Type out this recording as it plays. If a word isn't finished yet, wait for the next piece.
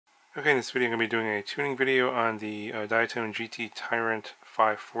Okay, in this video I'm going to be doing a tuning video on the Diatone GT-Tyrant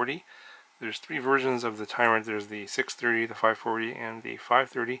 540. There's three versions of the Tyrant. There's the 630, the 540, and the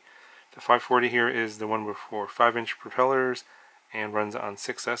 530. The 540 here is the one with 5-inch propellers and runs on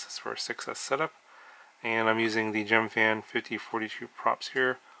 6S. It's for a 6S setup. And I'm using the GemFan 5042 props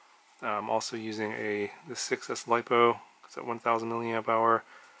here. I'm also using the 6S LiPo. It's at 1000 milliamp hour.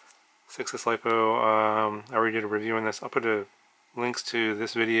 6S LiPo. I already did a review on this. I'll put links to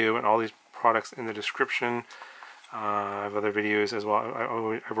this video and all these products in the description. I have other videos as well.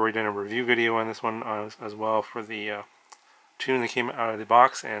 I've already done a review video on this one as well for the tune that came out of the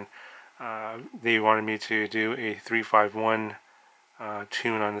box, and they wanted me to do a 351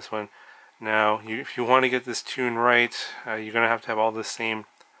 tune on this one. Now, if you want to get this tune right, you're going to have all the same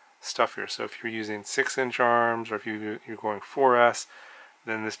stuff here. So if you're using 6-inch arms, or if you're going 4S,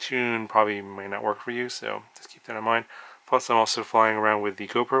 then this tune probably might not work for you, so just keep that in mind. Plus, I'm also flying around with the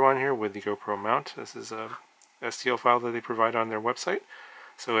GoPro on here, with the GoPro mount. This is a STL file that they provide on their website.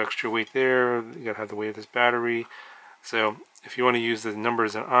 So extra weight there, you gotta have the weight of this battery. So if you want to use the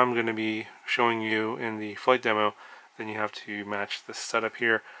numbers that I'm going to be showing you in the flight demo, then you have to match the setup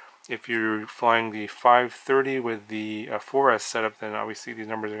here. If you're flying the 530 with the 4S setup, then obviously these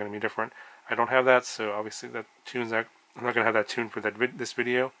numbers are going to be different. I don't have that, so obviously I'm not going to have that tune for this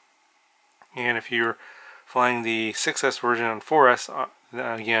video. And if you're flying the 6S version on 4S,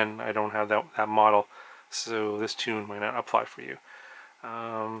 again, I don't have that model, so this tune might not apply for you.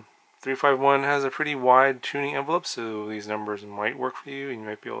 351 has a pretty wide tuning envelope, so these numbers might work for you, and you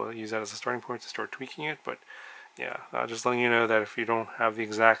might be able to use that as a starting point to start tweaking it. But yeah, just letting you know that if you don't have the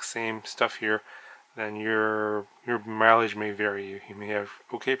exact same stuff here, then your mileage may vary. You may have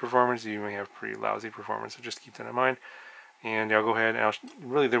okay performance, you may have pretty lousy performance, so just keep that in mind. And I'll go ahead and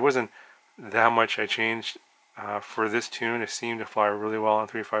really, there wasn't that much I changed for this tune. It seemed to fly really well on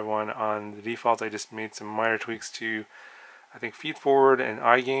 351. On the default, I just made some minor tweaks to, I think, feed forward and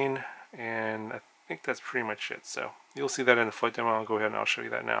eye gain, and I think that's pretty much it. So you'll see that in the flight demo. I'll go ahead and I'll show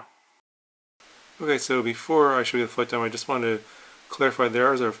you that now. Okay, so before I show you the flight demo, I just wanted to clarify there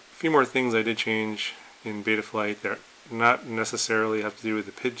are a few more things I did change in Betaflight that not necessarily have to do with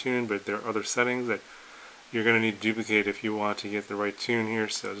the PID tune, but there are other settings that you're going to need to duplicate if you want to get the right tune here.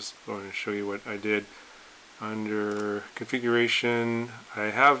 So I'll just go ahead and show you what I did. Under configuration, I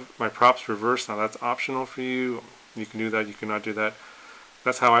have my props reversed. Now that's optional for you. You can do that, you cannot do that.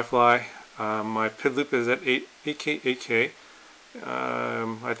 That's how I fly. My PID loop is at 8K.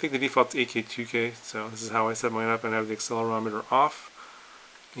 I think the default is 8K 2K, so this is how I set mine up, and I have the accelerometer off.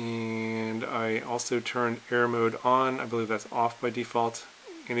 And I also turned air mode on. I believe that's off by default.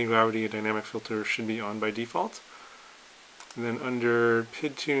 Anti-gravity and dynamic filter should be on by default. And then under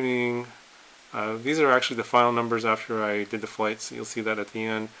PID tuning, these are actually the final numbers after I did the flight, so you'll see that at the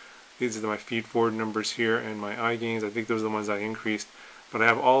end. These are my feed forward numbers here and my eye gains. I think those are the ones I increased. But I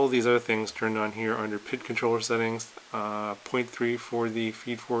have all of these other things turned on here under PID controller settings. 0.3 for the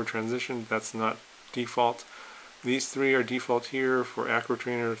feed forward transition, that's not default. These three are default here for acro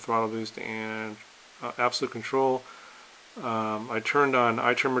trainer, throttle boost, and absolute control. I turned on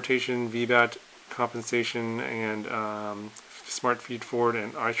I-turn rotation, VBAT compensation, and smart feed forward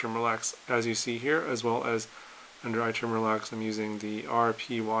and I-turn relax, as you see here, as well as under I-turn relax I'm using the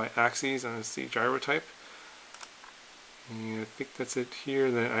RPY axes, and it's the gyro type. And I think that's it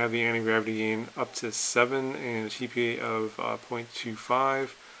here. Then I have the anti-gravity gain up to 7 and a TPA of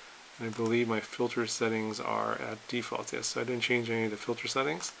 0.25, and I believe my filter settings are at default. Yes, so I didn't change any of the filter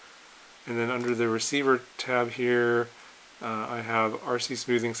settings. And then under the receiver tab here, I have RC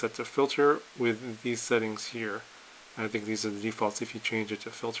smoothing set to filter with these settings here. And I think these are the defaults if you change it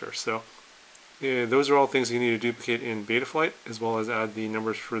to filter. So yeah, those are all things you need to duplicate in Betaflight, as well as add the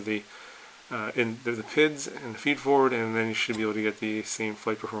numbers for the PIDs and the feed forward, and then you should be able to get the same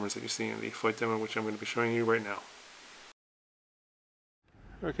flight performance that you see in the flight demo, which I'm going to be showing you right now.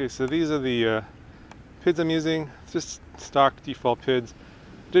 Okay, so these are the PIDs I'm using, just stock default PIDs.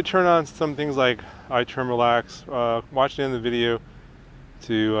 Did turn on some things like I-turn relax. Watch the end of the video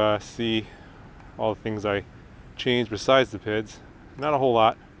to see all the things I changed besides the PIDs. Not a whole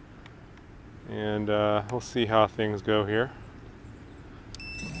lot. And we'll see how things go here.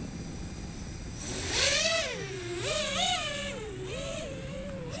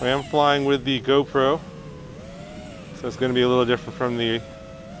 So I am flying with the GoPro, so it's going to be a little different from the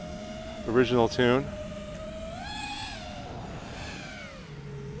original tune.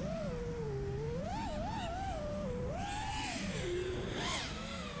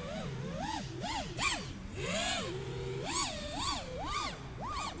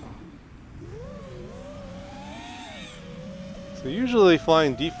 So usually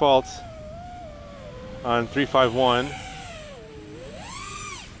flying default on 351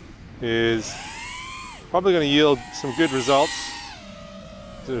 is probably going to yield some good results.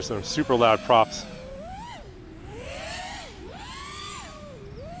 There's some super loud props.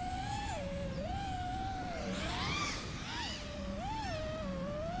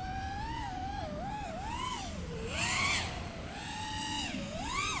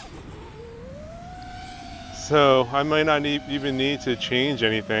 So I might not even need to change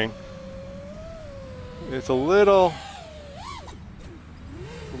anything. It's a little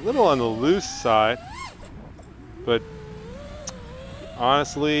on the loose side, but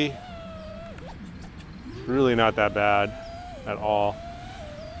honestly, it's really not that bad at all.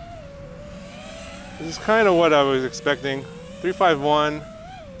 This is kind of what I was expecting. 351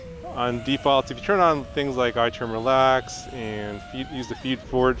 on default. If you turn on things like iTerm Relax and use the feed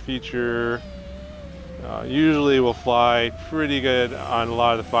forward feature, usually will fly pretty good on a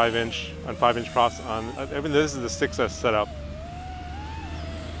lot of the 5-inch props. Even this is the 6S setup.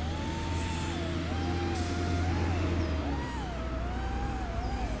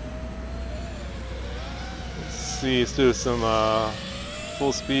 Let's see, let's do some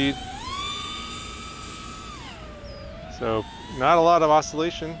full speed. So not a lot of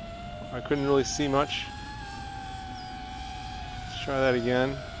oscillation. I couldn't really see much. Let's try that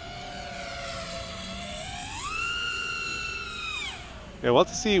again. Yeah, we'll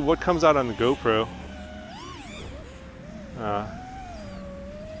have to see what comes out on the GoPro.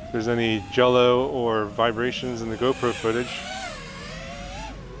 If there's any jello or vibrations in the GoPro footage.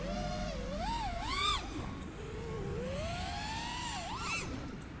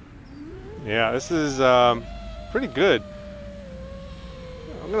 Yeah, this is pretty good.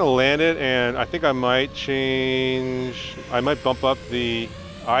 I'm gonna land it, and I think I might bump up the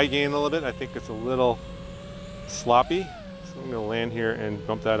eye gain a little bit. I think it's a little sloppy. So I'm going to land here and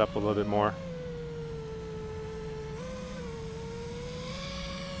bump that up a little bit more.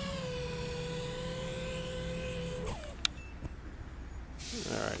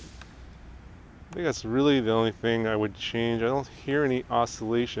 Alright. I think that's really the only thing I would change. I don't hear any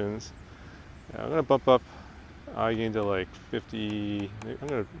oscillations. Yeah, I'm going to bump up eye gain to like 50.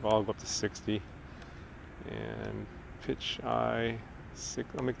 I'll go up to 60. And pitch eye,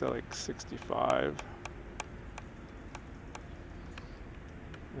 I'll make that like 65.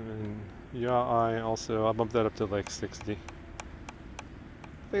 And then yaw eye also, I'll bump that up to like 60. I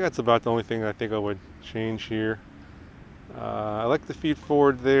think that's about the only thing I think I would change here. I like the feed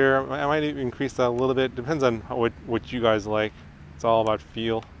forward there. I might even increase that a little bit. Depends on what you guys like. It's all about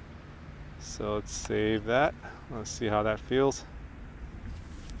feel. So let's save that. Let's see how that feels.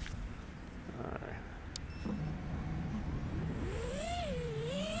 All right.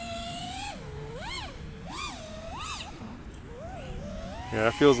 Yeah,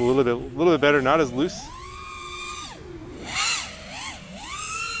 that feels a little bit better, not as loose.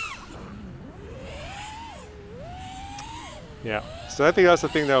 Yeah, so I think that's the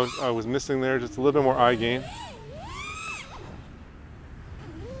thing that I was missing there, just a little bit more eye gain.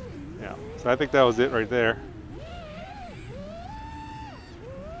 Yeah, so I think that was it right there.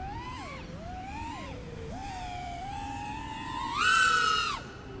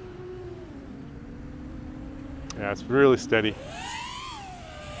 Yeah, it's really steady.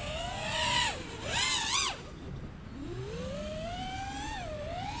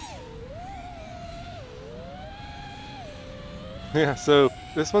 Yeah, so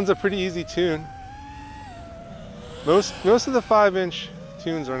this one's a pretty easy tune. Most of the 5-inch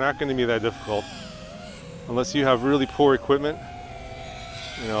tunes are not going to be that difficult, unless you have really poor equipment,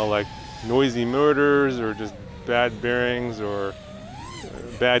 you know, like noisy motors or just bad bearings or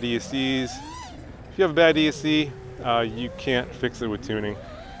bad ESCs. If you have a bad ESC, you can't fix it with tuning.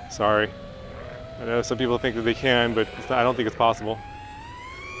 Sorry. I know some people think that they can, but I don't think it's possible.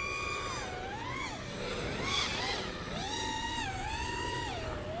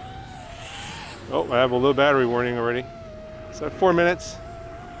 Oh, I have a low battery warning already. So at 4 minutes.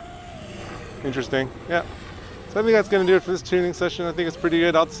 Interesting. Yeah. So I think that's going to do it for this tuning session. I think it's pretty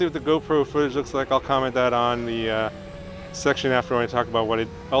good. I'll see what the GoPro footage looks like. I'll comment that on the section after when I talk about what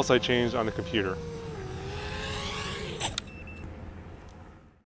else I changed on the computer.